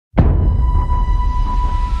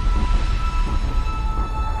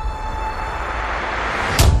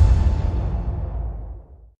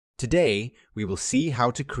Today, we will see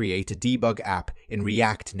how to create a debug app in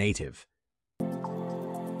React Native.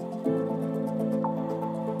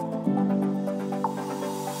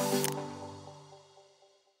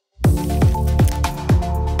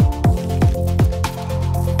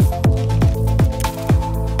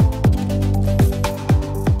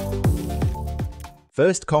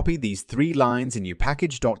 First, copy these 3 lines in your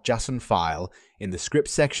package.json file in the script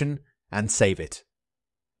section and save it.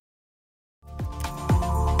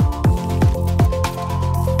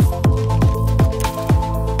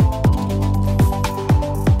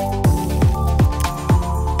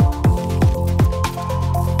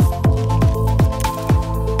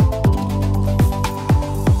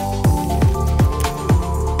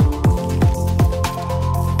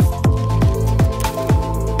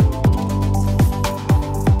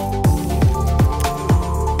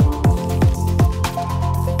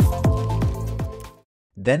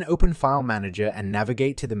 Then open File Manager and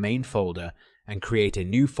navigate to the main folder and create a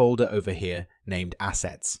new folder over here named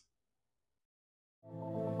Assets.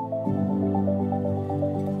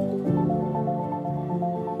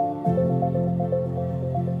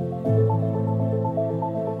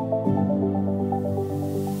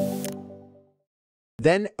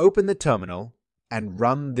 Then open the terminal and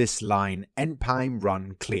run this line npm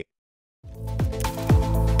run clear.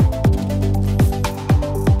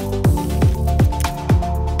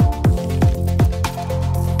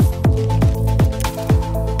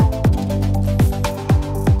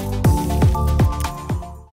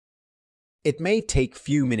 It may take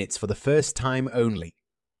few minutes for the first time only.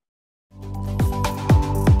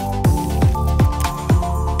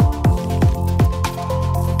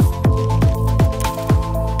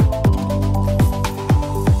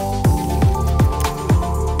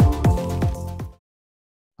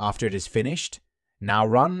 After it is finished, now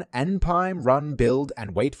run npm run build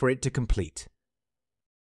and wait for it to complete.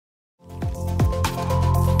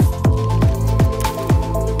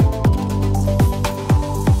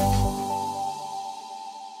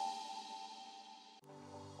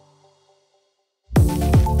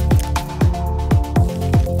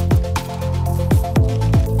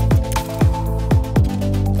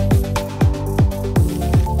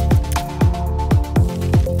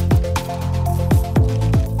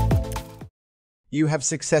 You have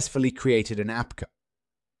successfully created an APK.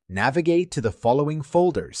 Navigate to the following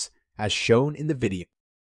folders as shown in the video.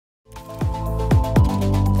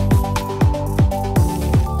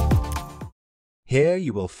 Here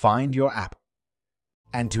you will find your app.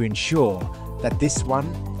 And to ensure that this one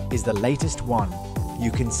is the latest one,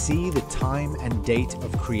 you can see the time and date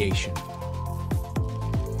of creation.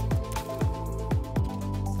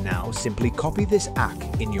 Now simply copy this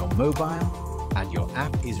APK in your mobile and your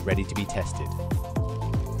app is ready to be tested.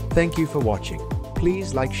 Thank you for watching.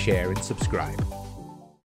 Please like, share and subscribe.